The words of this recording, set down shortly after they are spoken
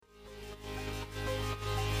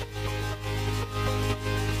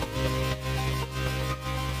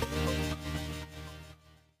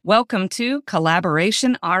Welcome to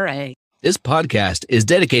Collaboration RA. This podcast is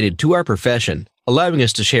dedicated to our profession, allowing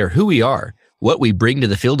us to share who we are, what we bring to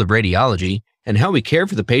the field of radiology, and how we care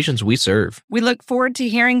for the patients we serve. We look forward to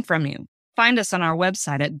hearing from you. Find us on our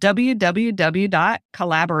website at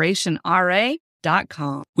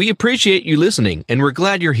www.collaborationra.com. We appreciate you listening, and we're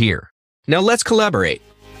glad you're here. Now let's collaborate.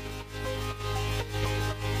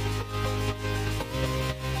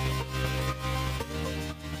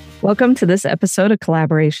 Welcome to this episode of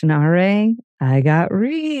Collaboration RA. I got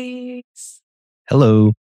Reese.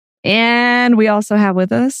 Hello. And we also have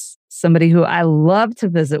with us somebody who I love to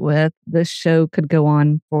visit with. This show could go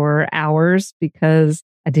on for hours because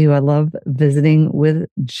I love visiting with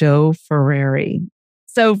Joe Ferrari.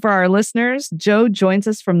 So for our listeners, Joe joins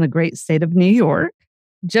us from the great state of New York.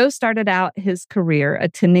 Joe started out his career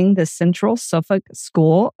attending the Central Suffolk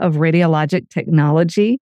School of Radiologic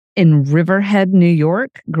Technology in Riverhead, New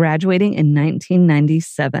York, graduating in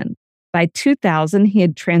 1997. By 2000, he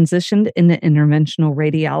had transitioned into interventional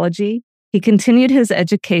radiology. He continued his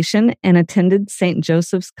education and attended St.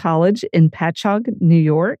 Joseph's College in Patchogue, New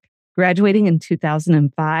York, graduating in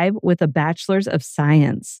 2005 with a Bachelor's of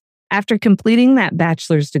Science. After completing that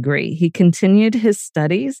bachelor's degree, he continued his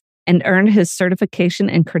studies and earned his certification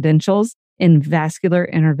and credentials in vascular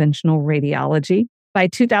interventional radiology. By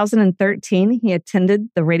 2013, he attended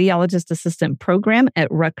the Radiologist Assistant Program at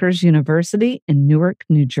Rutgers University in Newark,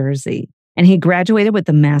 New Jersey, and he graduated with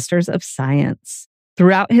the Master's of Science.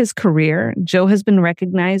 Throughout his career, Joe has been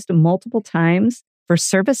recognized multiple times for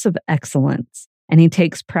service of excellence, and he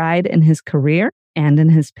takes pride in his career and in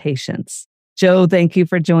his patients. Joe, thank you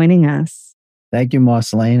for joining us. Thank you,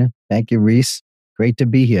 Marcelina. Thank you, Reese. Great to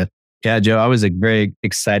be here. Yeah, Joe, I was very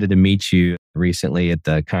excited to meet you recently at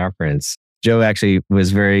the conference. Joe actually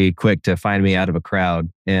was very quick to find me out of a crowd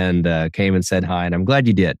and came and said hi. And I'm glad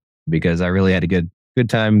you did, because I really had a good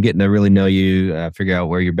time getting to really know you, figure out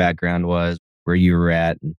where your background was, where you were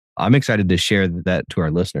at. And I'm excited to share that to our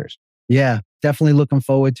listeners. Yeah, definitely looking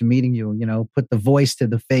forward to meeting you. Put the voice to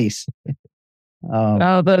the face.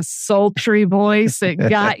 The sultry voice, it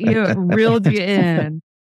got you, it reeled you in.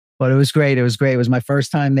 But it was great. It was my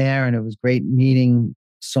first time there, and it was great meeting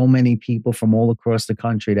so many people from all across the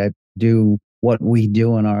country that do what we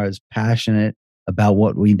do and are as passionate about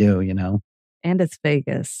what we do, And it's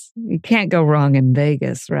Vegas. You can't go wrong in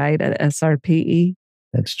Vegas, right? At SRPE.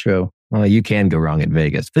 That's true. Well, you can go wrong in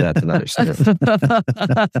Vegas, but that's another story.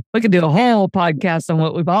 We could do a whole podcast on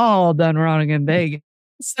what we've all done wrong in Vegas.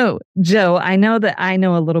 So, Joe, I know that I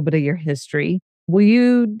know a little bit of your history. Will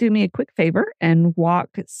you do me a quick favor and walk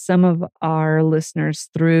some of our listeners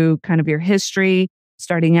through kind of your history,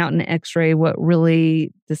 starting out in X-ray, what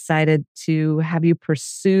really decided to have you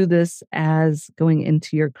pursue this as going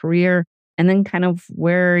into your career, and then kind of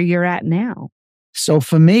where you're at now? So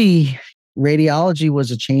for me, radiology was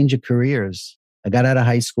a change of careers. I got out of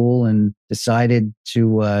high school and decided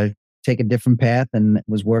to take a different path, and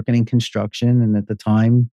was working in construction. And at the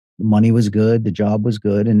time, the money was good, the job was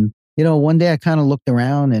good. And, one day I kind of looked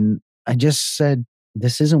around and I just said,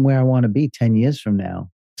 this isn't where I want to be 10 years from now.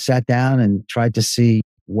 Sat down and tried to see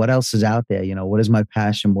what else is out there. What is my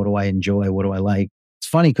passion? What do I enjoy? What do I like? It's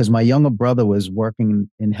funny because my younger brother was working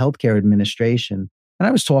in healthcare administration, and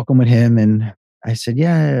I was talking with him, and I said,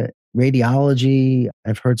 yeah, radiology,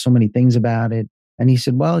 I've heard so many things about it. And he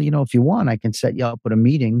said, well, if you want, I can set you up with a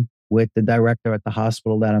meeting with the director at the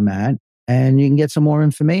hospital that I'm at, and you can get some more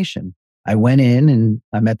information. I went in and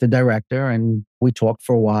I met the director, and we talked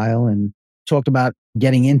for a while and talked about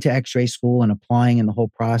getting into X-ray school and applying in the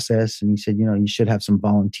whole process. And he said, you should have some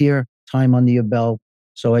volunteer time under your belt.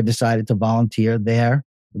 So I decided to volunteer there.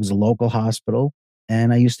 It was a local hospital.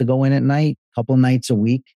 And I used to go in at night, a couple of nights a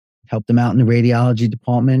week, help them out in the radiology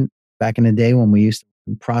department back in the day when we used to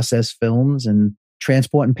process films and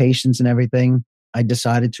transporting patients and everything. I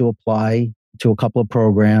decided to apply to a couple of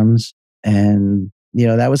programs. And,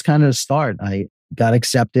 that was kind of the start. I got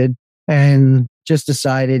accepted and just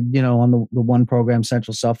decided, on the one program,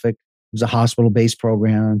 Central Suffolk, it was a hospital-based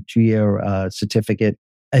program, 2-year certificate.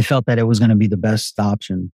 I felt that it was going to be the best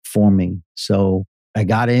option for me. So I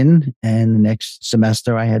got in, and the next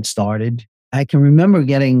semester I had started. I can remember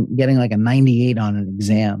getting like a 98 on an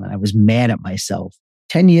exam, and I was mad at myself.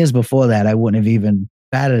 10 years before that, I wouldn't have even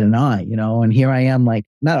batted an eye, and here I am, like,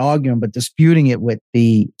 not arguing, but disputing it with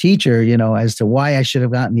the teacher, as to why I should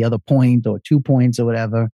have gotten the other point or 2 points or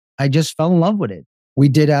whatever. I just fell in love with it. We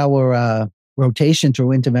did our rotation through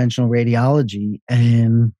interventional radiology,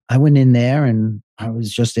 and I went in there and I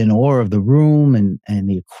was just in awe of the room and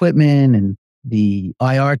the equipment, and the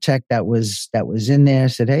IR tech that was in there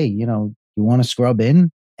said, hey, you want to scrub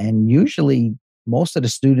in? And usually most of the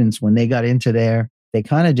students, when they got into there, they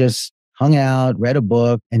kind of just hung out, read a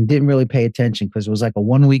book, and didn't really pay attention because it was like a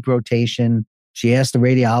 1 week rotation. She asked the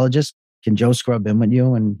radiologist, can Joe scrub in with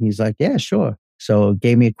you? And he's like, yeah, sure. So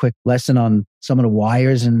gave me a quick lesson on some of the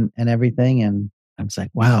wires and everything. And I was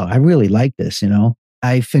like, wow, I really like this,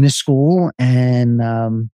 I finished school, and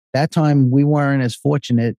that time we weren't as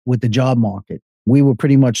fortunate with the job market. We were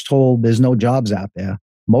pretty much told there's no jobs out there.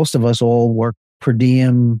 Most of us all work per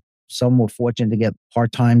diem. Some were fortunate to get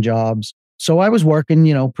part-time jobs. So I was working,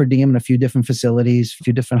 per diem in a few different facilities, a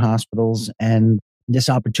few different hospitals. And this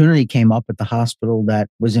opportunity came up at the hospital that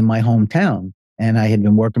was in my hometown. And I had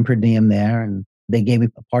been working per diem there, and they gave me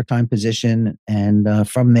a part-time position. And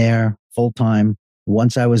from there, full-time.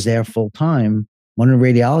 Once I was there full-time, one of the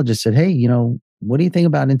radiologists said, hey, what do you think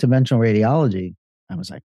about interventional radiology? I was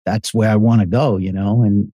like, that's where I want to go,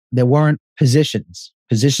 and there weren't positions.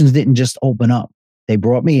 Positions didn't just open up. They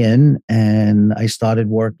brought me in, and I started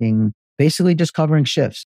working, basically just covering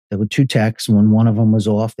shifts. There were 2 techs. When one of them was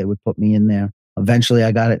off, they would put me in there. Eventually,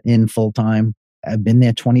 I got it in full-time. I've been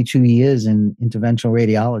there 22 years in interventional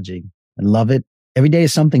radiology. I love it. Every day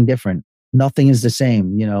is something different. Nothing is the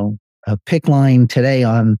same. A PICC line today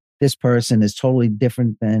on this person is totally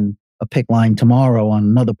different than a PICC line tomorrow on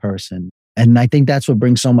another person. And I think that's what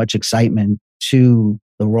brings so much excitement to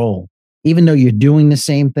the role. Even though you're doing the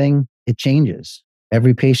same thing, it changes.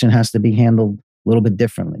 Every patient has to be handled a little bit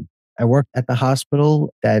differently. I worked at the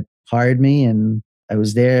hospital that hired me, and I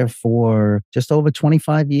was there for just over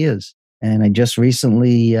 25 years. And I just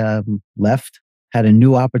recently left, had a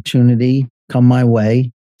new opportunity come my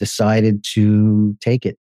way, decided to take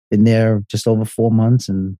it. Been there just over 4 months,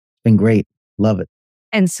 and it's been great. Love it.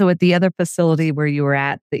 And so at the other facility where you were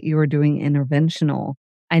at, that you were doing interventional,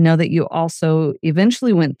 I know that you also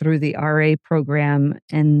eventually went through the RA program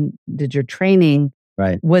and did your training.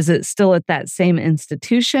 Right. Was it still at that same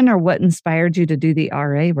institution, or what inspired you to do the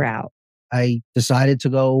RA route? I decided to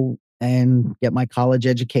go and get my college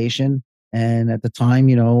education. And at the time,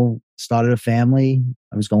 started a family.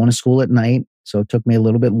 I was going to school at night. So it took me a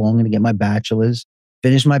little bit longer to get my bachelor's.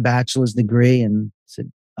 Finished my bachelor's degree and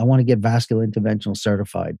said, I want to get vascular interventional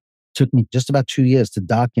certified. Took me just about 2 years to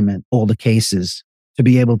document all the cases to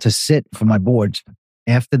be able to sit for my boards.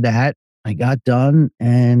 After that, I got done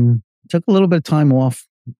and took a little bit of time off,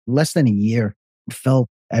 less than a year. Felt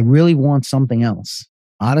I really want something else.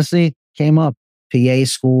 Honestly, came up, PA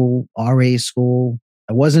school, RA school.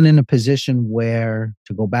 I wasn't in a position where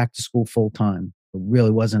to go back to school full time. It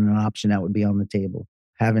really wasn't an option that would be on the table.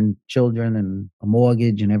 Having children and a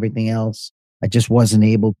mortgage and everything else, I just wasn't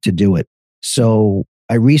able to do it. So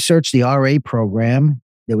I researched the RA program.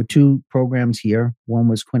 There were 2 programs here. One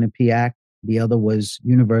was Quinnipiac. The other was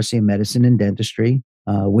University of Medicine and Dentistry,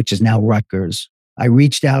 which is now Rutgers. I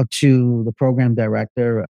reached out to the program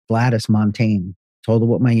director, Gladys Montaigne, told her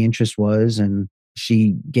what my interest was, and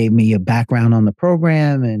she gave me a background on the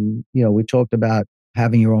program. And, we talked about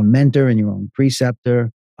having your own mentor and your own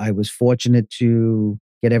preceptor. I was fortunate to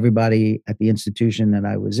get everybody at the institution that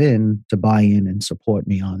I was in to buy in and support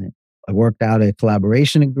me on it. I worked out a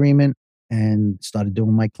collaboration agreement and started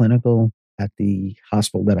doing my clinical at the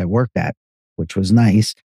hospital that I worked at, which was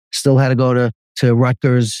nice. Still had to go to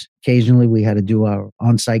Rutgers. Occasionally, we had to do our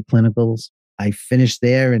on-site clinicals. I finished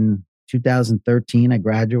there in 2013. I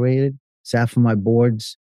graduated, sat for my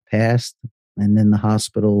boards, passed, and then the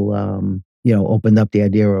hospital, opened up the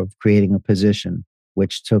idea of creating a position,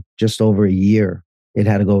 which took just over a year. It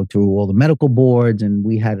had to go through all the medical boards, and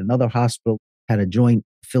we had another hospital had a joint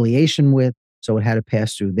affiliation with, so it had to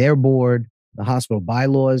pass through their board. The hospital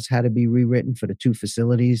bylaws had to be rewritten for the 2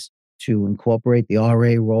 facilities to incorporate the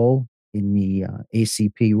RA role in the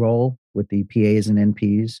ACP role with the PAs and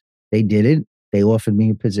NPs. They did it. They offered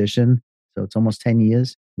me a position. So it's almost 10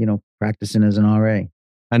 years, practicing as an RA.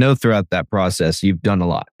 I know throughout that process, you've done a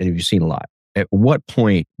lot and you've seen a lot. At what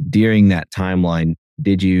point during that timeline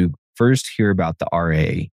did you first hear about the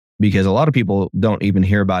RA? Because a lot of people don't even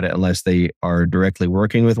hear about it unless they are directly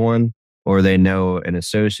working with one or they know an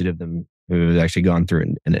associate of them who has actually gone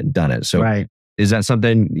through and done it. So right. Is that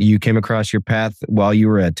something you came across your path while you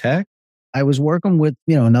were a tech? I was working with,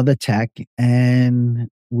 another tech, and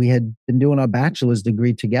we had been doing our bachelor's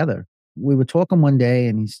degree together. We were talking one day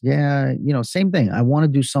and he said, yeah, same thing. I want to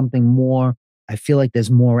do something more. I feel like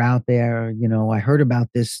there's more out there. I heard about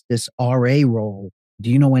this RA role. Do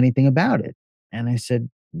you know anything about it? And I said,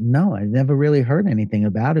 no, I never really heard anything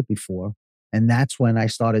about it before. And that's when I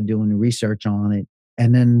started doing research on it,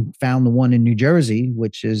 and then found the one in New Jersey,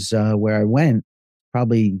 which is where I went,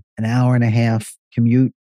 probably an hour and a half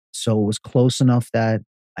commute. So it was close enough that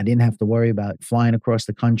I didn't have to worry about flying across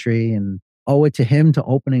the country. And owe it to him to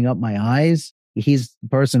opening up my eyes. He's the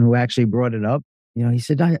person who actually brought it up. He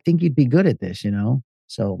said, I think you'd be good at this,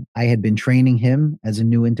 So I had been training him as a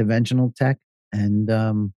new interventional tech. And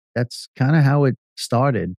that's kind of how it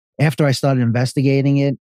started. After I started investigating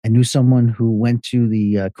it, I knew someone who went to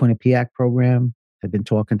the Quinnipiac program, had been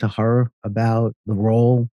talking to her about the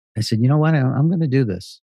role. I said, you know what, I'm going to do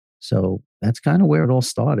this. So that's kind of where it all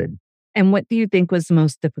started. And what do you think was the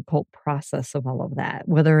most difficult process of all of that?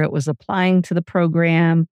 Whether it was applying to the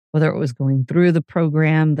program, whether it was going through the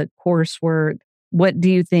program, the coursework, what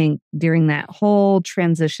do you think during that whole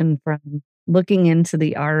transition from looking into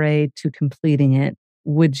the RA to completing it,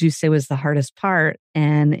 would you say was the hardest part,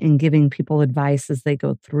 and in giving people advice as they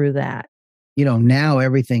go through that? Now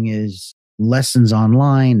everything is lessons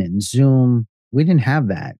online and Zoom. We didn't have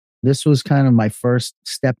that. This was kind of my first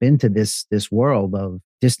step into this world of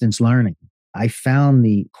distance learning. I found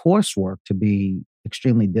the coursework to be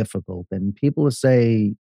extremely difficult. And people will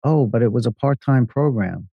say, oh, but it was a part-time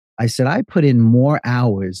program. I said, I put in more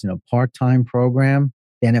hours in a part-time program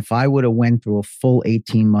than if I would have went through a full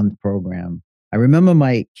 18-month program. I remember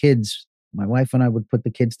my wife and I would put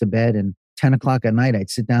the kids to bed, and 10 o'clock at night,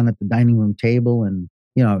 I'd sit down at the dining room table and,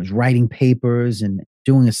 I was writing papers and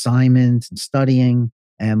doing assignments and studying.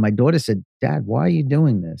 And my daughter said, Dad, why are you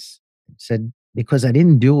doing this? I said, because I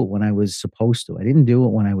didn't do it when I was supposed to. I didn't do it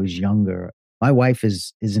when I was younger. My wife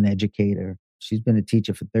is an educator. She's been a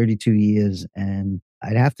teacher for 32 years. And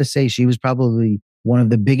I'd have to say she was probably one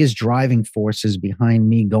of the biggest driving forces behind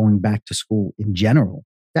me going back to school in general.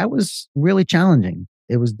 That was really challenging.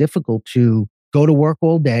 It was difficult to go to work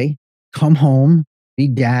all day, come home, be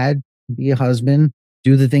dad, be a husband,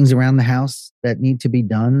 do the things around the house that need to be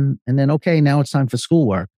done. And then, okay, now it's time for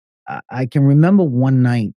schoolwork. I can remember one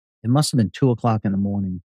night, it must have been 2:00 in the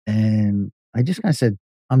morning. And I just kind of said,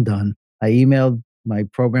 I'm done. I emailed my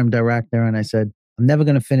program director and I said, I'm never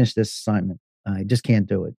going to finish this assignment. I just can't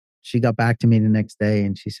do it. She got back to me the next day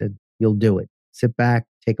and she said, you'll do it. Sit back,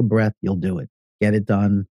 take a breath, you'll do it. Get it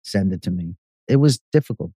done, send it to me. It was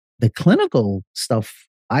difficult. The clinical stuff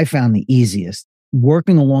I found the easiest.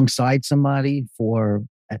 Working alongside somebody for,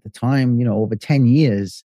 at the time, over 10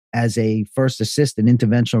 years as a first assistant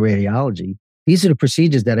interventional radiology, these are the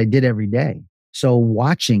procedures that I did every day. So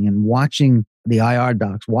watching the IR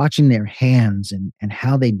docs, watching their hands and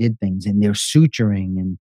how they did things and their suturing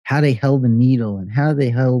and how they held a needle and how they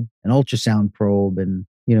held an ultrasound probe. And,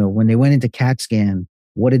 when they went into CAT scan,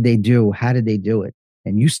 what did they do? How did they do it?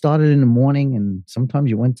 And you started in the morning and sometimes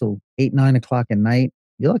you went till 8, 9 o'clock at night.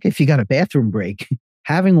 You're lucky if you got a bathroom break.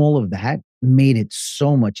 Having all of that made it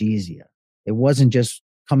so much easier. It wasn't just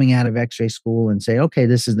coming out of X-ray school and say, okay,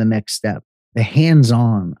 this is the next step. The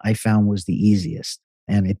hands-on I found was the easiest.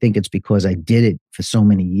 And I think it's because I did it for so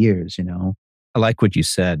many years, I like what you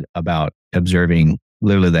said about observing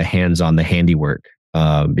literally the hands-on, the handiwork,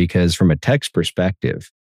 because from a tech's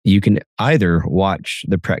perspective, you can either watch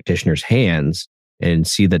the practitioner's hands and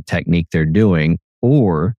see the technique they're doing,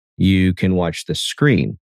 or you can watch the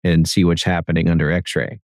screen and see what's happening under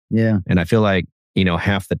X-ray. Yeah. And I feel like,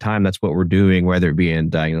 half the time that's what we're doing, whether it be in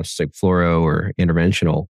diagnostic fluoro or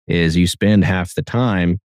interventional, is you spend half the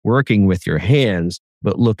time working with your hands,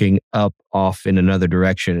 but looking up off in another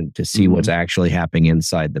direction to see what's actually happening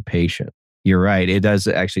inside the patient. You're right. It does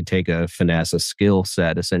actually take a finesse, a skill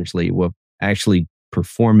set, essentially, with actually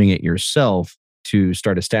performing it yourself to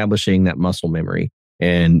start establishing that muscle memory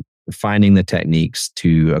and finding the techniques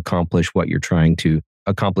to accomplish what you're trying to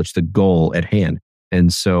accomplish, the goal at hand.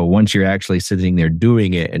 And so once you're actually sitting there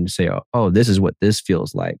doing it and say, oh, this is what this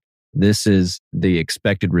feels like. This is the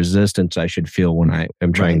expected resistance I should feel when I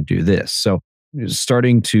am trying to do this. So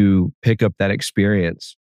starting to pick up that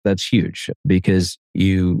experience, that's huge because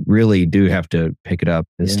you really do have to pick it up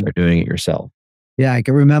and start doing it yourself. Yeah, I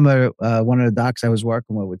can remember one of the docs I was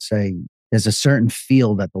working with would say, there's a certain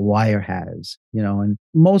feel that the wire has, and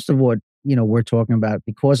most of what, we're talking about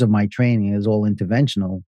because of my training is all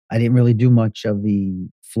interventional. I didn't really do much of the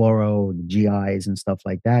fluoro, the GIs and stuff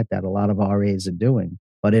like that a lot of RAs are doing.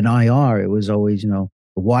 But in IR, it was always, the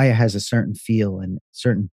wire has a certain feel and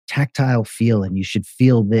certain tactile feel, and you should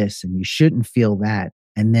feel this and you shouldn't feel that.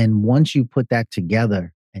 And then once you put that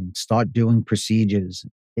together and start doing procedures,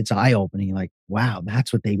 it's eye-opening. Like, wow,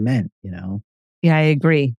 that's what they meant, Yeah, I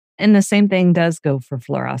agree. And the same thing does go for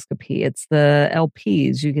fluoroscopy. It's the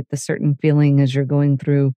LPs. You get the certain feeling as you're going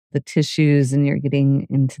through the tissues and you're getting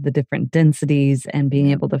into the different densities and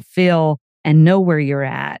being able to feel and know where you're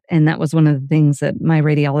at. And that was one of the things that my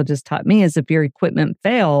radiologist taught me is if your equipment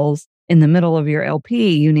fails in the middle of your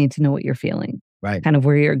LP, you need to know what you're feeling, right? Kind of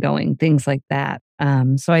where you're going, things like that.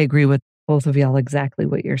 So I agree with both of y'all exactly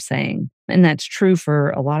what you're saying. And that's true for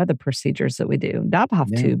a lot of the procedures that we do.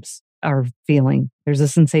 Dobhoff tubes are feeling. There's a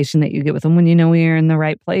sensation that you get with them when you know you're in the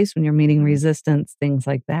right place, when you're meeting resistance, things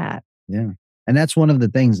like that. Yeah. And that's one of the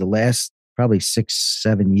things, the last probably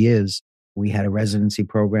 6-7 years, we had a residency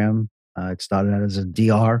program. It started out as a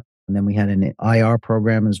DR, and then we had an IR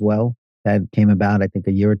program as well. That came about, I think,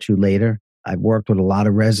 a year or two later. I've worked with a lot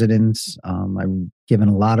of residents. I've given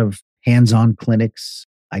a lot of hands-on clinics.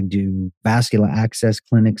 I do vascular access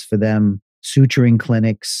clinics for them, suturing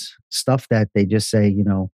clinics, stuff that they just say,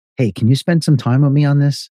 hey, can you spend some time with me on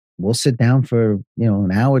this? We'll sit down for,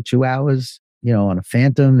 an hour, 2 hours, on a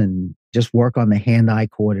Phantom and just work on the hand-eye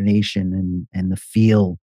coordination and the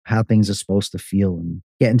feel, how things are supposed to feel, and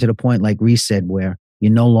getting to the point, like Reese said, where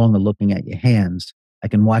you're no longer looking at your hands. I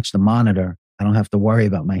can watch the monitor. I don't have to worry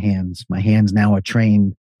about my hands. My hands now are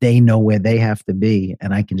trained. They know where they have to be,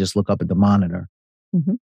 and I can just look up at the monitor.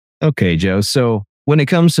 Mm-hmm. Okay, Joe. So when it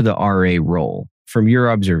comes to the RA role, from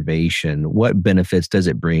your observation, what benefits does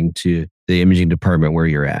it bring to the imaging department where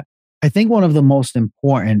you're at? I think one of the most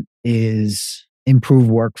important is improved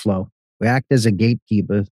workflow. We act as a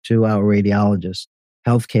gatekeeper to our radiologists,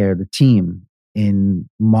 healthcare, the team. In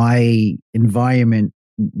my environment,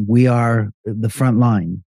 we are the front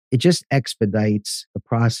line. It just expedites the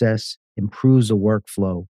process, improves the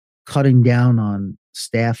workflow, cutting down on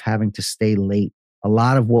staff having to stay late. A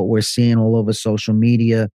lot of what we're seeing all over social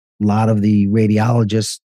media, a lot of the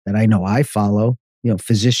radiologists that I know I follow,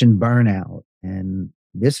 physician burnout. And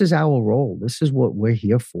this is our role. This is what we're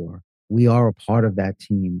here for. We are a part of that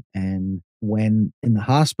team. And when in the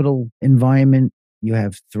hospital environment, you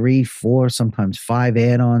have 3, 4, sometimes 5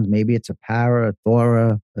 add-ons. Maybe it's a para, a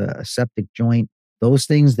thora, a septic joint. Those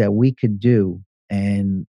things that we could do.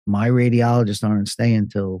 And my radiologists aren't staying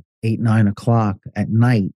until 8, 9 o'clock at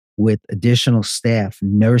night with additional staff,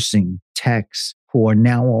 nursing, techs who are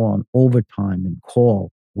now on overtime and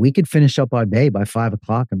call. We could finish up our day by 5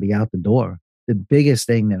 o'clock and be out the door. The biggest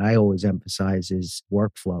thing that I always emphasize is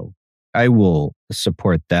workflow. I will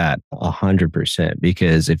support that 100%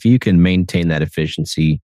 because if you can maintain that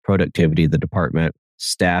efficiency, productivity of the department,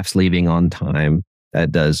 staff's leaving on time,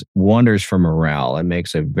 that does wonders for morale. It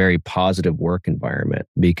makes a very positive work environment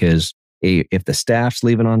because if the staff's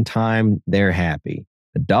leaving on time, they're happy.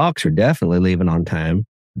 The docs are definitely leaving on time.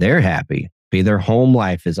 They're happy. Their home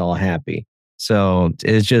life is all happy. So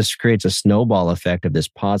it just creates a snowball effect of this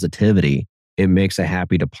positivity. It makes a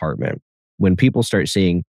happy department. When people start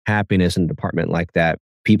seeing happiness in a department like that,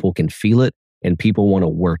 people can feel it and people want to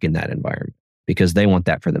work in that environment because they want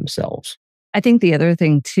that for themselves. I think the other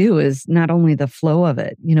thing too is not only the flow of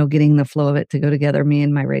it, getting the flow of it to go together. Me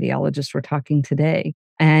and my radiologist were talking today.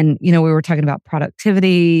 And, we were talking about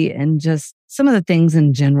productivity and just some of the things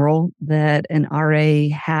in general that an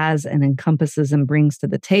RA has and encompasses and brings to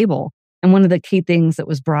the table. And one of the key things that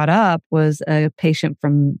was brought up was a patient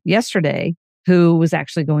from yesterday who was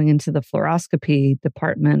actually going into the fluoroscopy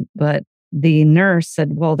department. But the nurse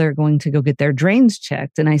said, well, they're going to go get their drains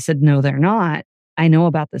checked. And I said, no, they're not. I know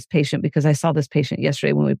about this patient because I saw this patient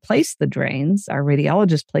yesterday when we placed the drains. Our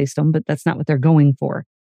radiologist placed them, but that's not what they're going for.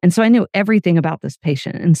 And so I knew everything about this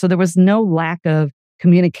patient. And so there was no lack of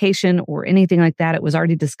communication or anything like that. It was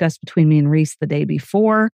already discussed between me and Reese the day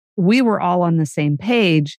before. We were all on the same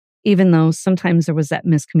page, even though sometimes there was that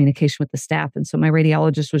miscommunication with the staff. And so my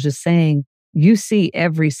radiologist was just saying, you see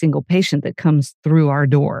every single patient that comes through our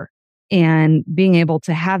door. And being able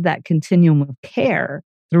to have that continuum of care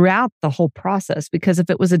throughout the whole process, because if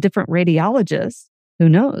it was a different radiologist, who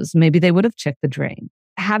knows, maybe they would have checked the drain.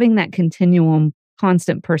 Having that continuum,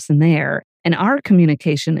 constant person there, and our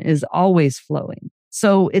communication is always flowing.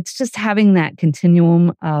 So it's just having that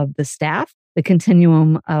continuum of the staff, the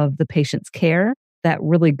continuum of the patient's care, that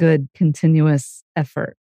really good continuous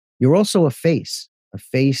effort. You're also a face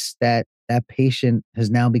that patient has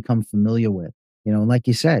now become familiar with. Like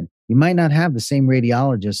you said, you might not have the same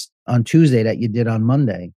radiologist on Tuesday that you did on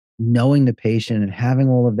Monday. Knowing the patient and having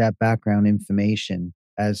all of that background information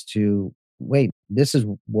as to, wait, this is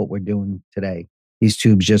what we're doing today. These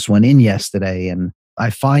tubes just went in yesterday. And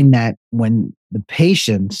I find that when the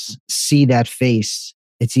patients see that face,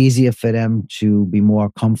 it's easier for them to be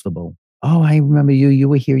more comfortable. Oh, I remember you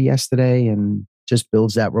were here yesterday, and just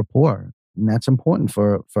builds that rapport. And that's important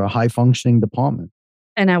for a high functioning department.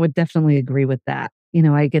 And I would definitely agree with that.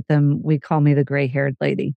 I get them, we call me the gray haired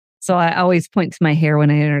lady. So I always point to my hair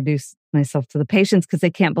when I introduce myself to the patients because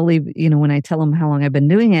they can't believe, when I tell them how long I've been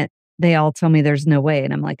doing it, they all tell me there's no way.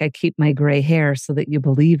 And I'm like, I keep my gray hair so that you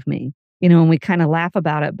believe me, and we kind of laugh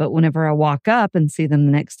about it. But whenever I walk up and see them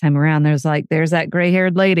the next time around, there's that gray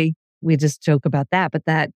haired lady. we just joke about that, but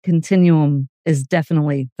that continuum is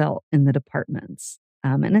definitely felt in the departments.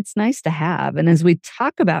 And it's nice to have. And as we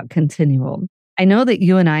talk about continuum, I know that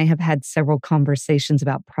you and I have had several conversations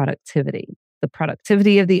about productivity, the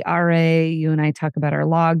productivity of the RA. You and I talk about our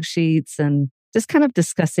log sheets and just kind of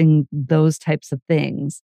discussing those types of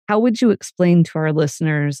things. How would you explain to our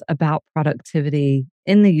listeners about productivity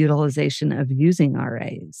in the utilization of using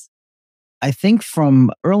RAs? I think from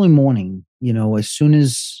early morning, as soon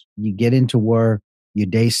as you get into work, your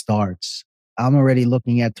day starts. I'm already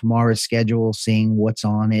looking at tomorrow's schedule, seeing what's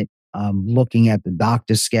on it. I'm looking at the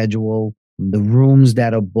doctor's schedule, the rooms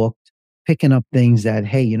that are booked, picking up things that,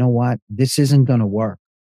 hey, you know what? This isn't going to work.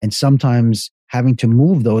 And sometimes having to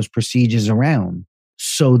move those procedures around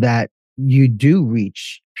so that you do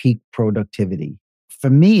reach peak productivity. For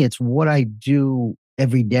me, it's what I do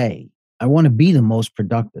every day. I want to be the most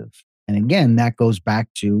productive. And again, that goes back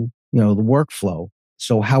to, the workflow.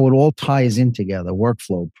 So how it all ties in together,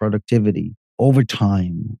 workflow, productivity,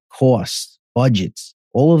 overtime, costs, budgets,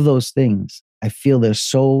 all of those things. I feel they're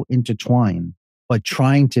so intertwined, but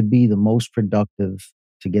trying to be the most productive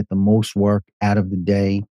to get the most work out of the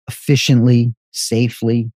day efficiently,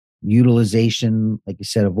 safely, utilization, like you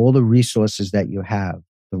said, of all the resources that you have,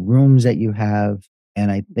 the rooms that you have. And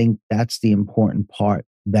I think that's the important part,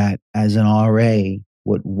 that as an RA,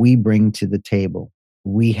 what we bring to the table,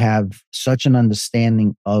 we have such an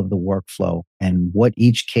understanding of the workflow and what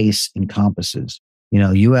each case encompasses.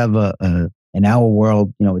 You have in our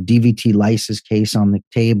world, a DVT lysis case on the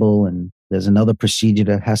table, and there's another procedure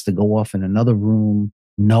that has to go off in another room,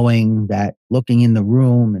 knowing that looking in the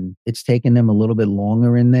room and it's taking them a little bit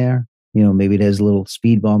longer in there. Maybe there's a little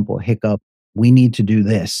speed bump or hiccup. We need to do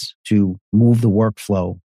this to move the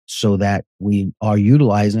workflow so that we are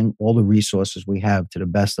utilizing all the resources we have to the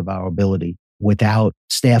best of our ability without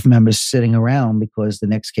staff members sitting around because the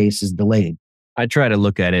next case is delayed. I try to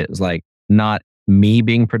look at it as like not me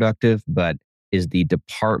being productive, but is the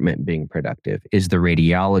department being productive? Is the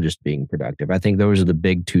radiologist being productive? I think those are the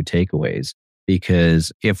big two takeaways,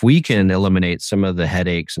 because if we can eliminate some of the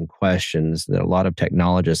headaches and questions that a lot of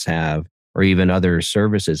technologists have, or even other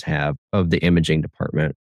services have of the imaging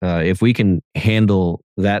department, if we can handle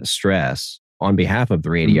that stress on behalf of the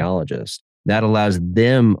radiologist, that allows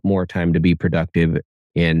them more time to be productive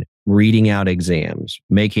in reading out exams,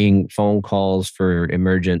 making phone calls for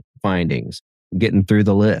emergent findings, getting through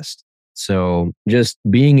the list. So just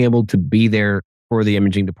being able to be there for the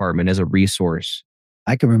imaging department as a resource.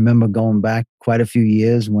 I can remember going back quite a few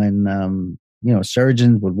years when,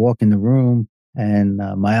 surgeons would walk in the room and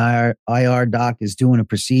my IR doc is doing a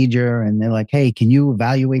procedure and they're like, hey, can you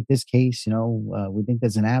evaluate this case? We think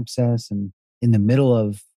there's an abscess. And in the middle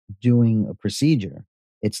of doing a procedure,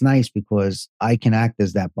 it's nice because I can act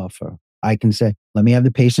as that buffer. I can say, let me have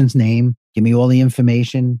the patient's name, give me all the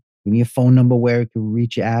information, give me a phone number where he can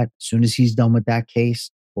reach you at. As soon as he's done with that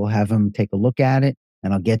case, we'll have him take a look at it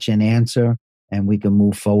and I'll get you an answer and we can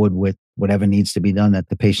move forward with whatever needs to be done that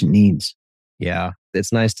the patient needs. Yeah.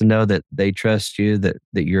 It's nice to know that they trust you, that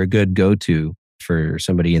you're a good go-to for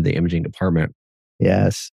somebody in the imaging department.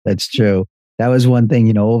 Yes, that's true. That was one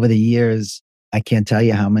thing, over the years, I can't tell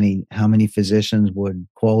you how many physicians would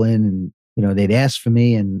call in and, they'd ask for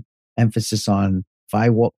me, and emphasis on if I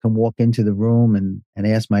can walk into the room and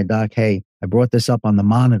ask my doc, hey, I brought this up on the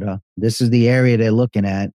monitor. This is the area they're looking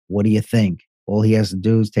at. What do you think? All he has to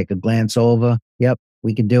do is take a glance over. Yep,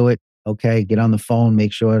 we can do it. Okay, get on the phone,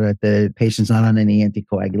 make sure that the patient's not on any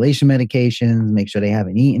anticoagulation medications, make sure they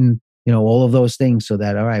haven't eaten, all of those things so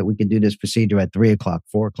that, all right, we can do this procedure at 3:00,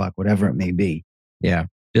 4:00, whatever it may be. Yeah.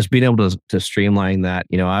 Just being able to streamline that.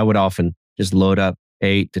 I would often just load up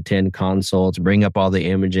 8 to 10 consults, bring up all the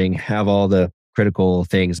imaging, have all the critical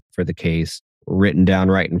things for the case written down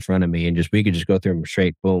right in front of me. And we could just go through them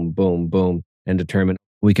straight, boom, boom, boom, and determine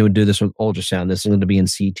we can do this with ultrasound. This is going to be in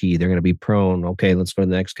CT. They're going to be prone. Okay, let's go to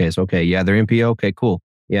the next case. Okay, yeah, they're NPO. Okay, cool.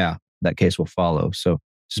 Yeah, that case will follow. So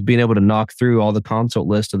just being able to knock through all the consult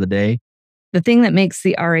list of the day. The thing that makes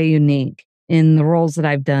the RA unique in the roles that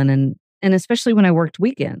I've done, and especially when I worked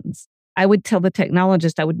weekends, I would tell the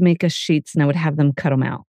technologist, I would make us sheets and I would have them cut them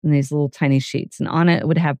out in these little tiny sheets. And on it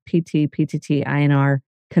would have PT, PTT, INR,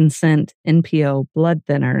 consent, NPO, blood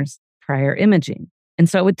thinners, prior imaging. And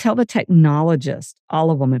so I would tell the technologist, all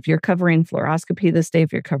of them, if you're covering fluoroscopy this day,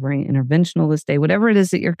 if you're covering interventional this day, whatever it is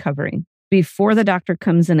that you're covering, before the doctor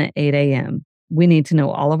comes in at 8 a.m., we need to know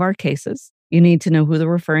all of our cases. You need to know who the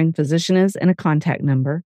referring physician is and a contact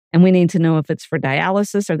number. And we need to know if it's for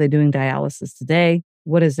dialysis. Are they doing dialysis today?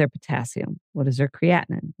 What is their potassium? What is their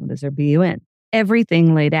creatinine? What is their BUN?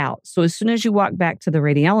 Everything laid out. So as soon as you walk back to the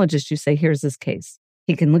radiologist, you say, here's this case.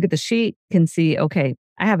 He can look at the sheet, can see, okay,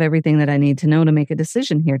 I have everything that I need to know to make a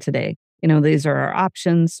decision here today. These are our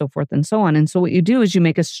options, so forth and so on. And so what you do is you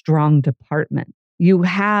make a strong department. You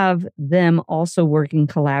have them also working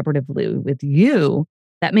collaboratively with you.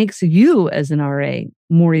 That makes you as an RA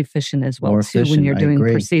more efficient as well, too, when you're doing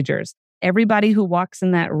procedures. Everybody who walks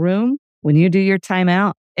in that room, when you do your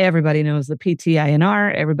timeout, everybody knows the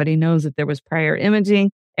PT/INR. Everybody knows if there was prior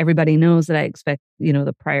imaging. Everybody knows that I expect,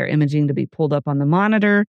 the prior imaging to be pulled up on the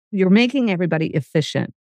monitor. You're making everybody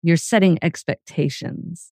efficient. You're setting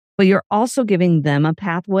expectations, but you're also giving them a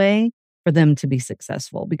pathway for them to be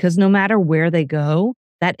successful, because no matter where they go,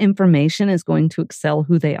 that information is going to excel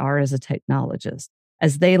who they are as a technologist.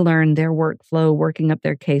 As they learn their workflow, working up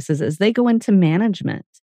their cases, as they go into management,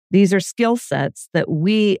 these are skill sets that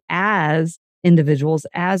we as individuals,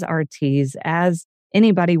 as RTs, as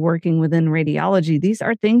anybody working within radiology, these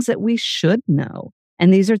are things that we should know.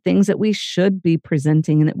 And these are things that we should be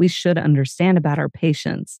presenting and that we should understand about our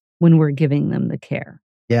patients when we're giving them the care.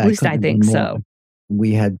 Yeah, at least I think so.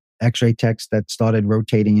 We had X-ray techs that started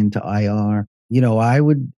rotating into IR. I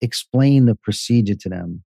would explain the procedure to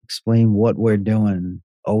them, explain what we're doing,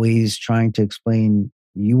 always trying to explain,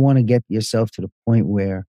 you want to get yourself to the point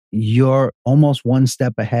where you're almost one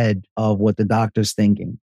step ahead of what the doctor's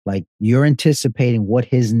thinking. Like you're anticipating what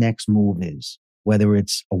his next move is, whether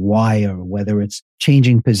it's a wire, whether it's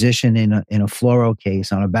changing position in a fluoro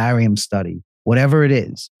case on a barium study, whatever it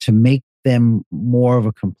is, to make them more of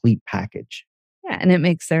a complete package. Yeah, and it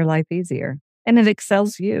makes their life easier and it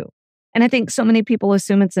excels you. And I think so many people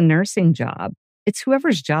assume it's a nursing job. It's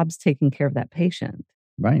whoever's job's taking care of that patient.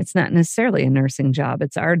 Right. It's not necessarily a nursing job.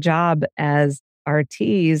 It's our job as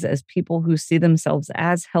RTs, as people who see themselves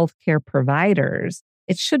as healthcare providers.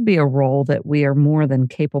 It should be a role that we are more than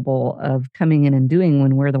capable of coming in and doing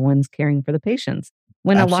when we're the ones caring for the patients.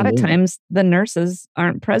 When Absolutely. A lot of times the nurses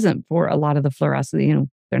aren't present for a lot of the fluoroscopy,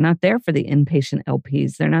 they're not there for the inpatient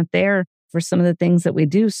LPs. They're not there for some of the things that we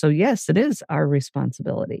do. So yes, it is our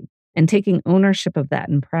responsibility and taking ownership of that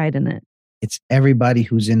and pride in it. It's everybody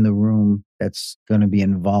who's in the room that's going to be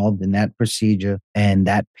involved in that procedure, and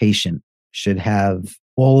that patient should have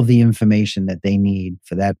all of the information that they need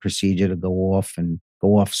for that procedure to go off and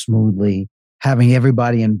go off smoothly. Having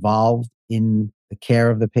everybody involved in the care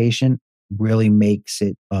of the patient really makes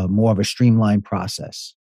it more of a streamlined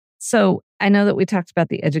process. So I know that we talked about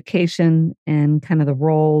the education and kind of the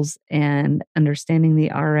roles and understanding the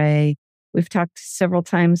RA. We've talked several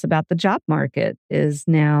times about the job market is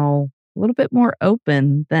now a little bit more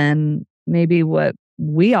open than maybe what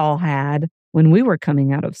we all had when we were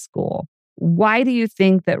coming out of school. Why do you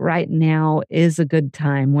think that right now is a good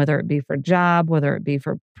time, whether it be for job, whether it be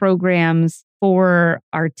for programs, for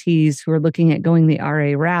RTs who are looking at going the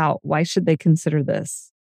RA route? Why should they consider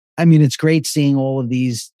this? I mean, it's great seeing all of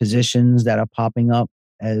these positions that are popping up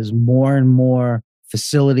as more and more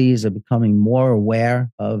facilities are becoming more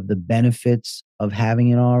aware of the benefits of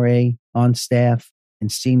having an RA on staff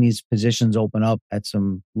and seeing these positions open up at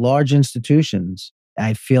some large institutions.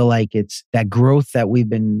 I feel like it's that growth that we've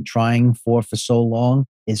been trying for so long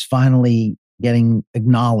is finally getting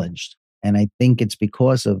acknowledged. And I think it's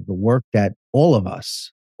because of the work that all of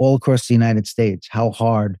us, all across the United States, how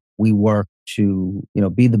hard we work to,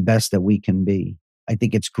 be the best that we can be. I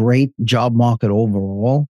think it's great job market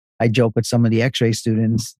overall. I joke with some of the X-ray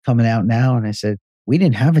students coming out now, and I said, we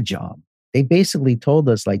didn't have a job. They basically told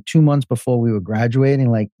us like 2 months before we were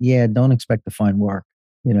graduating, like, yeah, don't expect to find work.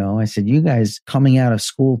 I said, you guys coming out of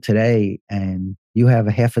school today and you have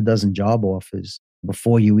a half a dozen job offers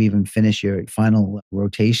before you even finish your final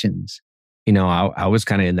rotations. I was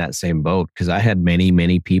kind of in that same boat because I had many,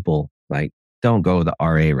 many people like, don't go the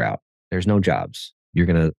RA route. There's no jobs. You're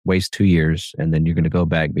going to waste 2 years and then you're going to go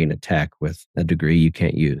back being a tech with a degree you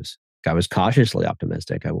can't use. I was cautiously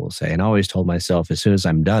optimistic, I will say, and I always told myself, as soon as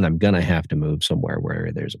I'm done, I'm going to have to move somewhere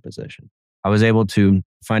where there's a position. I was able to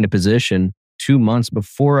find a position 2 months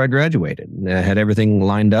before I graduated. I had everything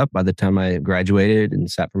lined up by the time I graduated and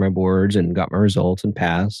sat for my boards and got my results and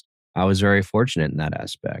passed. I was very fortunate in that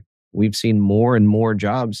aspect. We've seen more and more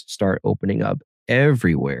jobs start opening up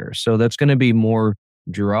everywhere. So that's going to be more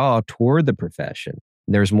draw toward the profession.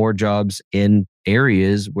 There's more jobs in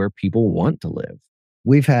areas where people want to live.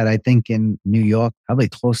 We've had, I think, in New York, probably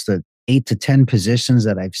close to 8 to 10 positions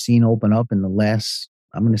that I've seen open up in the last,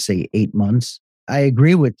 I'm going to say 8 months. I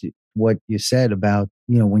agree with what you said about,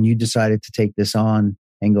 when you decided to take this on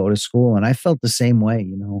and go to school. And I felt the same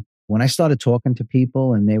way, when I started talking to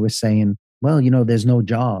people and they were saying, well, there's no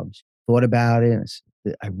jobs. Thought about it.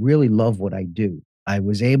 I really love what I do. I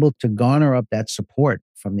was able to garner up that support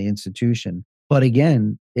from the institution. But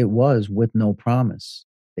again, it was with no promise.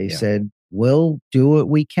 They Yeah. said, we'll do what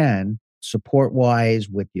we can support wise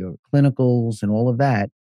with your clinicals and all of that.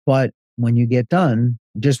 But when you get done,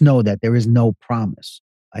 just know that there is no promise.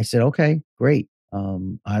 I said, okay, great.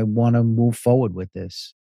 I want to move forward with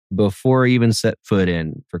this. Before I even set foot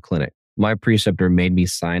in for clinic, my preceptor made me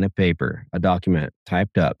sign a paper, a document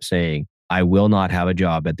typed up saying, I will not have a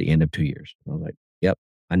job at the end of 2 years. I was like, yep,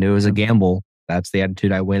 I knew it was a gamble. That's the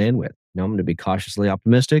attitude I went in with. I'm going to be cautiously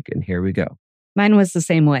optimistic, and here we go. Mine was the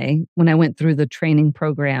same way. When I went through the training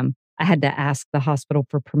program, I had to ask the hospital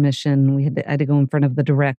for permission. I had to go in front of the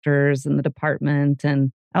directors and the department.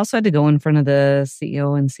 And I also had to go in front of the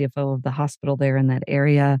CEO and CFO of the hospital there in that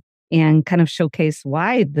area and kind of showcase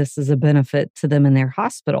why this is a benefit to them in their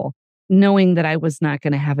hospital, knowing that I was not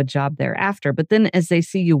going to have a job thereafter. But then as they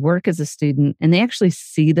see you work as a student and they actually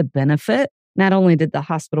see the benefit, not only did the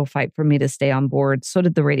hospital fight for me to stay on board, so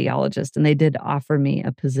did the radiologist, and they did offer me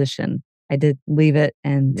a position. I did leave it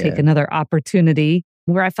and take another opportunity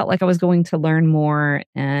where I felt like I was going to learn more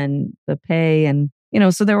and the pay. And,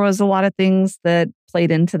 so there was a lot of things that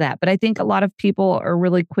played into that. But I think a lot of people are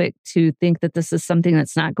really quick to think that this is something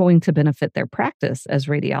that's not going to benefit their practice as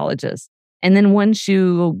radiologists. And then once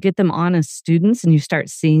you get them on as students and you start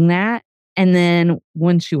seeing that, and then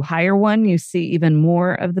once you hire one, you see even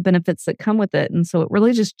more of the benefits that come with it. And so it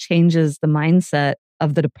really just changes the mindset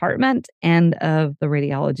of the department and of the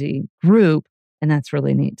radiology group. And that's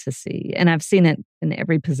really neat to see. And I've seen it in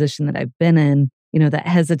every position that I've been in, that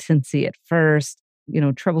hesitancy at first,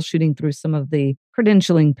 troubleshooting through some of the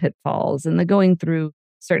credentialing pitfalls and the going through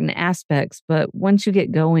certain aspects. But once you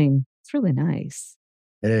get going, it's really nice.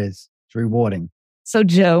 It is. It's rewarding. So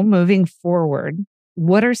Joe, moving forward,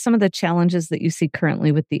 what are some of the challenges that you see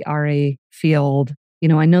currently with the RA field?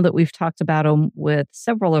 I know that we've talked about them with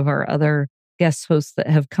several of our other guest hosts that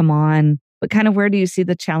have come on, but kind of where do you see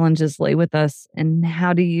the challenges lay with us and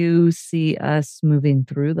how do you see us moving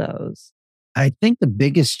through those? I think the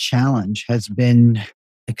biggest challenge has been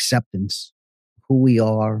acceptance, who we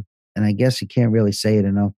are. And I guess you can't really say it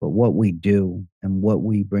enough, but what we do and what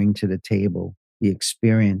we bring to the table, the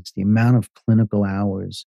experience, the amount of clinical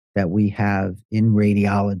hours that we have in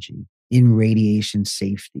radiology, in radiation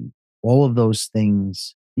safety, all of those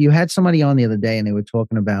things. You had somebody on the other day and they were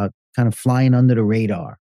talking about kind of flying under the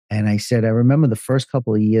radar. And I said, I remember the first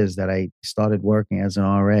couple of years that I started working as an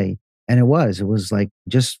RA. And it was like,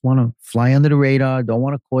 just want to fly under the radar, don't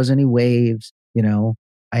want to cause any waves.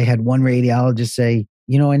 I had one radiologist say,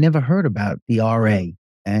 I never heard about the RA.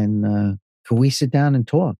 And could we sit down and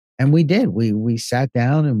talk? And we did. We sat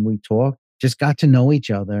down and we talked, just got to know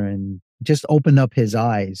each other and just opened up his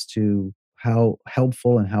eyes to how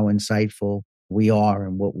helpful and how insightful we are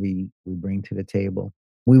and what we bring to the table.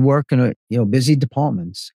 We work in busy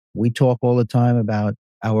departments. We talk all the time about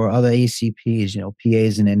our other ACPs,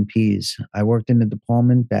 PAs and NPs. I worked in the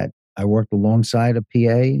department that I worked alongside a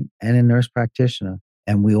PA and a nurse practitioner,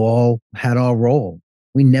 and we all had our role.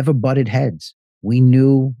 We never butted heads. We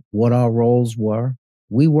knew what our roles were.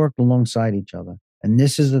 We worked alongside each other. And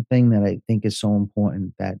this is the thing that I think is so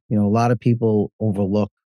important that, a lot of people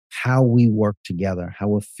overlook how we work together,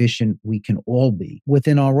 how efficient we can all be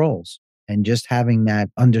within our roles. And just having that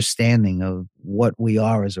understanding of what we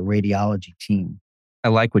are as a radiology team. I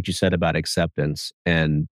like what you said about acceptance.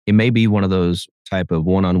 And it may be one of those type of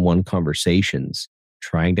one-on-one conversations,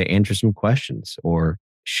 trying to answer some questions or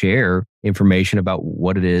share information about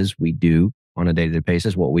what it is we do on a day-to-day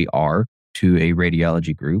basis, what we are to a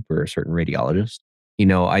radiology group or a certain radiologist.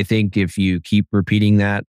 I think if you keep repeating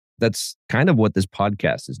that, that's kind of what this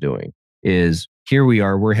podcast is doing, is here we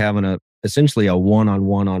are, we're having essentially a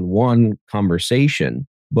one-on-one conversation,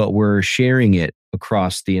 but we're sharing it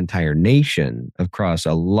across the entire nation, across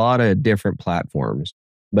a lot of different platforms.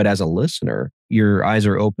 But as a listener, your eyes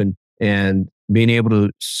are open and being able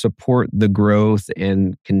to support the growth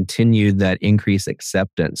and continue that increased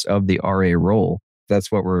acceptance of the RA role.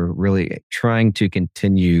 That's what we're really trying to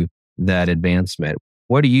continue, that advancement.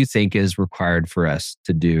 What do you think is required for us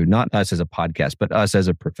to do, not us as a podcast, but us as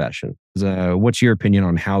a profession? What's your opinion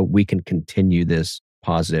on how we can continue this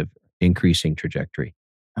positive, increasing trajectory?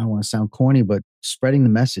 I don't want to sound corny, but spreading the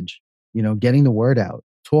message, getting the word out,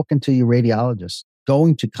 talking to your radiologist,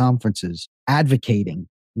 going to conferences, advocating.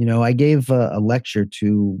 I gave a lecture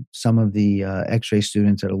to some of the X-ray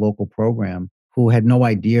students at a local program who had no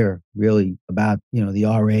idea really about, the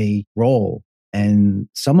RA role. And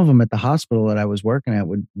some of them at the hospital that I was working at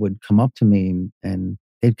would come up to me and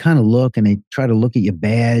they'd kind of look and they'd try to look at your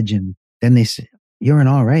badge. And then they say, you're an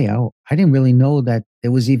RA. I didn't really know that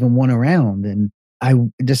there was even one around. And I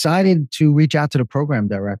decided to reach out to the program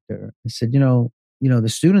director. I said, the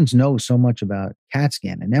students know so much about CAT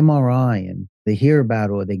scan and MRI, and they hear about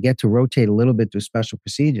or they get to rotate a little bit through special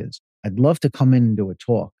procedures. I'd love to come in and do a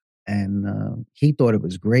talk. And he thought it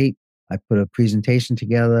was great. I put a presentation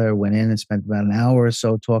together, went in and spent about an hour or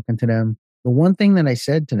so talking to them. The one thing that I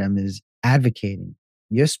said to them is advocating.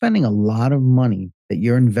 You're spending a lot of money that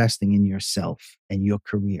you're investing in yourself and your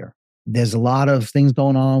career. There's a lot of things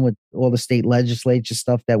going on with all the state legislature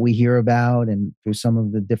stuff that we hear about and through some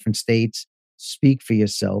of the different states. Speak for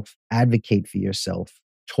yourself, advocate for yourself,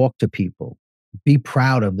 talk to people, be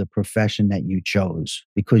proud of the profession that you chose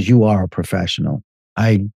because you are a professional.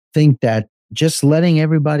 I think that just letting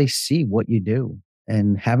everybody see what you do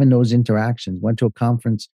and having those interactions. Went to a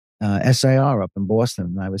conference, SIR up in Boston,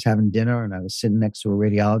 and I was having dinner and I was sitting next to a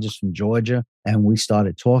radiologist from Georgia, and we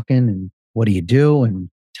started talking and what do you do? And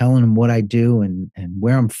telling him what I do and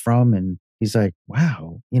where I'm from. And he's like,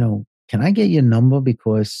 wow, can I get your number?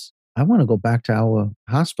 Because I want to go back to our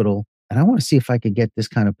hospital and I want to see if I could get this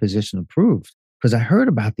kind of position approved. Because I heard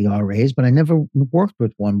about the RAs, but I never worked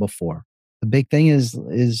with one before. The big thing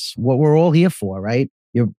is what we're all here for, right?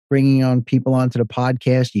 You're bringing on people onto the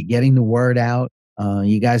podcast. You're getting the word out.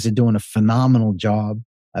 You guys are doing a phenomenal job.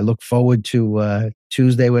 I look forward to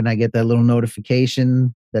Tuesday when I get that little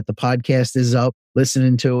notification that the podcast is up,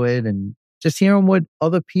 listening to it and just hearing what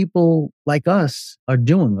other people like us are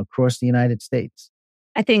doing across the United States.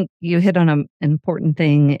 I think you hit on an important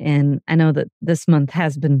thing. And I know that this month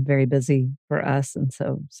has been very busy for us. And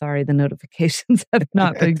so sorry, the notifications have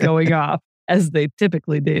not been going off as they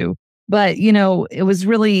typically do. But, it was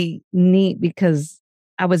really neat because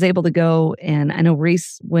I was able to go, and I know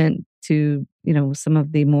Reese went to, some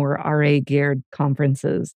of the more RA geared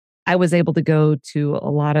conferences. I was able to go to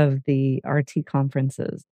a lot of the RT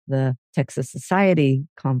conferences, the Texas Society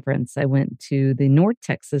Conference. I went to the North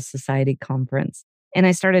Texas Society Conference, and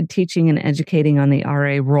I started teaching and educating on the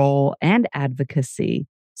RA role and advocacy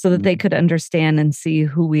so that they could understand and see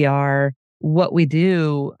who we are, what we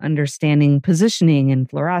do, understanding positioning and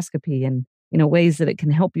fluoroscopy and, ways that it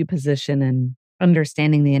can help you position and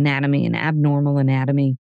understanding the anatomy and abnormal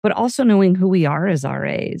anatomy, but also knowing who we are as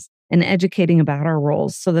RAs and educating about our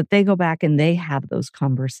roles so that they go back and they have those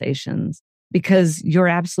conversations. Because you're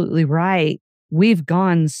absolutely right. We've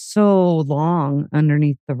gone so long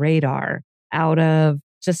underneath the radar out of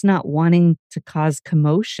just not wanting to cause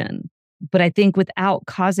commotion. But I think without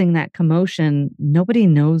causing that commotion, nobody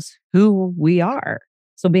knows who we are.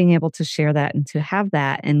 So being able to share that and to have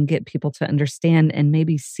that and get people to understand and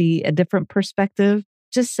maybe see a different perspective,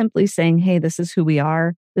 just simply saying, hey, this is who we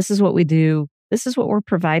are. This is what we do. This is what we're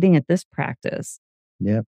providing at this practice.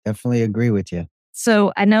 Yep, definitely agree with you.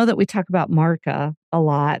 So I know that we talk about MARCA a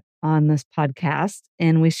lot on this podcast,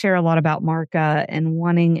 and we share a lot about MARCA and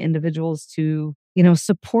wanting individuals to,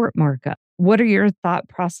 support MARCA. What are your thought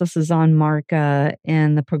processes on MARCA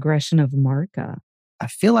and the progression of MARCA? I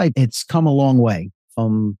feel like it's come a long way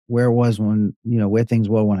from where it was when, where things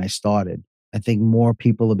were when I started. I think more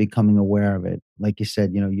people are becoming aware of it. Like you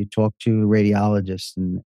said, you talk to radiologists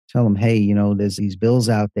and tell them, hey, there's these bills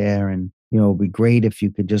out there and, it'd be great if you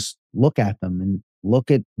could just look at them and look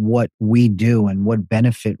at what we do and what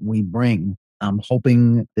benefit we bring. I'm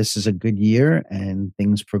hoping this is a good year and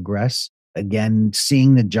things progress. Again,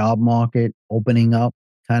 seeing the job market opening up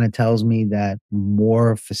kind of tells me that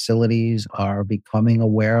more facilities are becoming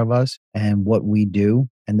aware of us and what we do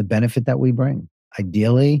and the benefit that we bring.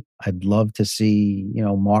 Ideally, I'd love to see,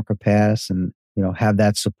 MARCA pass and, have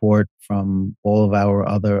that support from all of our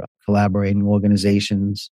other collaborating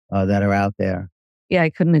organizations that are out there. Yeah, I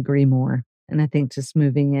couldn't agree more. And I think just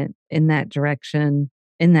moving it in that direction,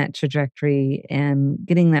 in that trajectory, and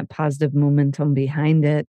getting that positive momentum behind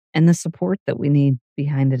it and the support that we need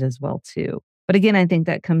behind it as well, too. But again, I think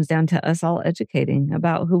that comes down to us all educating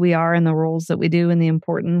about who we are and the roles that we do and the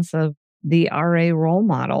importance of the RA role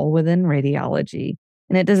model within radiology.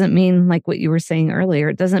 And it doesn't mean, like what you were saying earlier,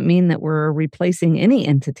 it doesn't mean that we're replacing any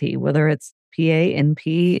entity, whether it's PA,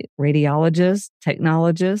 NP, radiologist,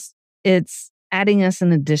 technologist. It's adding us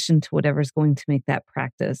in addition to whatever's going to make that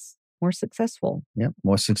practice more successful. Yep,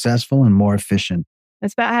 more successful and more efficient.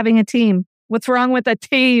 It's about having a team. What's wrong with a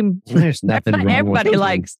team? There's nothing wrong with Everybody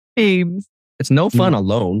likes teams. It's no fun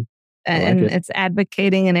alone. And it's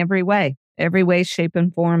advocating in every way, shape,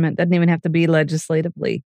 and form. It doesn't even have to be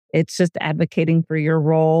legislatively. It's just advocating for your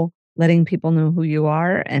role, letting people know who you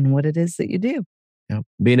are and what it is that you do. Yep.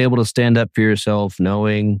 Being able to stand up for yourself,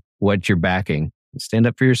 knowing what you're backing. Stand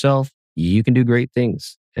up for yourself. You can do great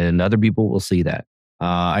things and other people will see that.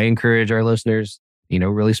 I encourage our listeners,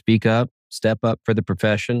 really speak up, step up for the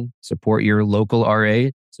profession, support your local RA,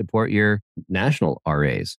 support your national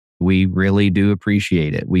RAs. We really do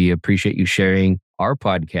appreciate it. We appreciate you sharing our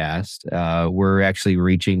podcast. We're actually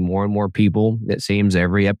reaching more and more people, it seems,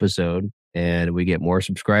 every episode, and we get more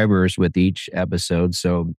subscribers with each episode.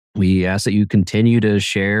 So we ask that you continue to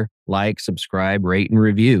share, like, subscribe, rate, and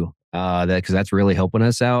review because that's really helping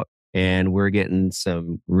us out. And we're getting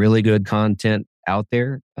some really good content out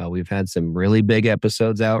there. We've had some really big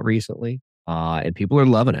episodes out recently, and people are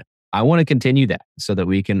loving it. I want to continue that so that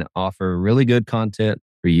we can offer really good content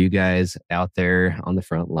for you guys out there on the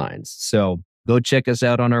front lines. So go check us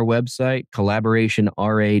out on our website,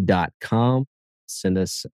 collaborationra.com. Send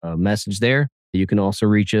us a message there. You can also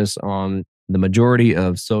reach us on the majority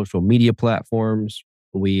of social media platforms.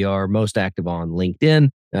 We are most active on LinkedIn.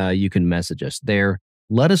 You can message us there.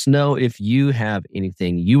 Let us know if you have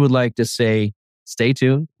anything you would like to say. Stay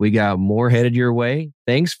tuned. We got more headed your way.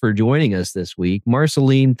 Thanks for joining us this week.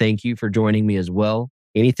 Marceline, thank you for joining me as well.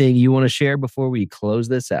 Anything you want to share before we close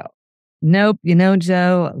this out? Nope.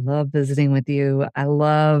 Joe, I love visiting with you. I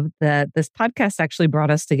love that this podcast actually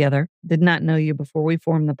brought us together. Did not know you before we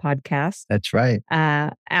formed the podcast. That's right.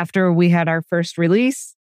 After we had our first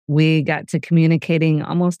release, we got to communicating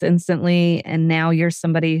almost instantly. And now you're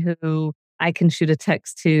somebody who I can shoot a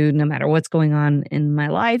text to no matter what's going on in my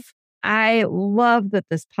life. I love that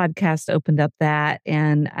this podcast opened up that.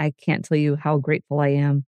 And I can't tell you how grateful I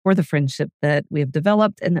am for the friendship that we have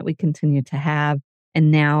developed and that we continue to have. And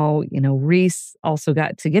now, Reese also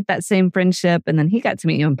got to get that same friendship. And then he got to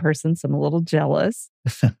meet you in person. So I'm a little jealous.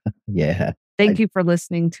 Yeah. Thank you for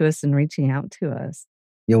listening to us and reaching out to us.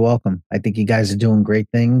 You're welcome. I think you guys are doing great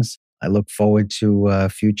things. I look forward to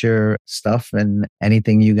future stuff, and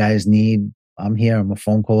anything you guys need, I'm here. I'm a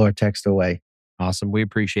phone call or a text away. Awesome. We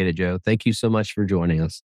appreciate it, Joe. Thank you so much for joining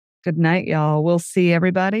us. Good night, y'all. We'll see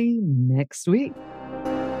everybody next week.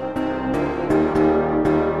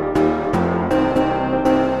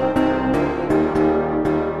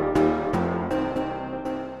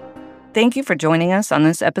 Thank you for joining us on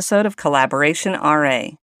this episode of Collaboration RA.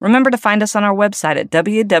 Remember to find us on our website at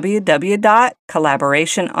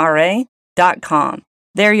www.collaborationra.com.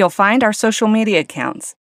 There you'll find our social media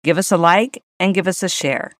accounts. Give us a like and give us a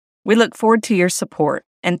share. We look forward to your support,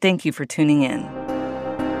 and thank you for tuning in.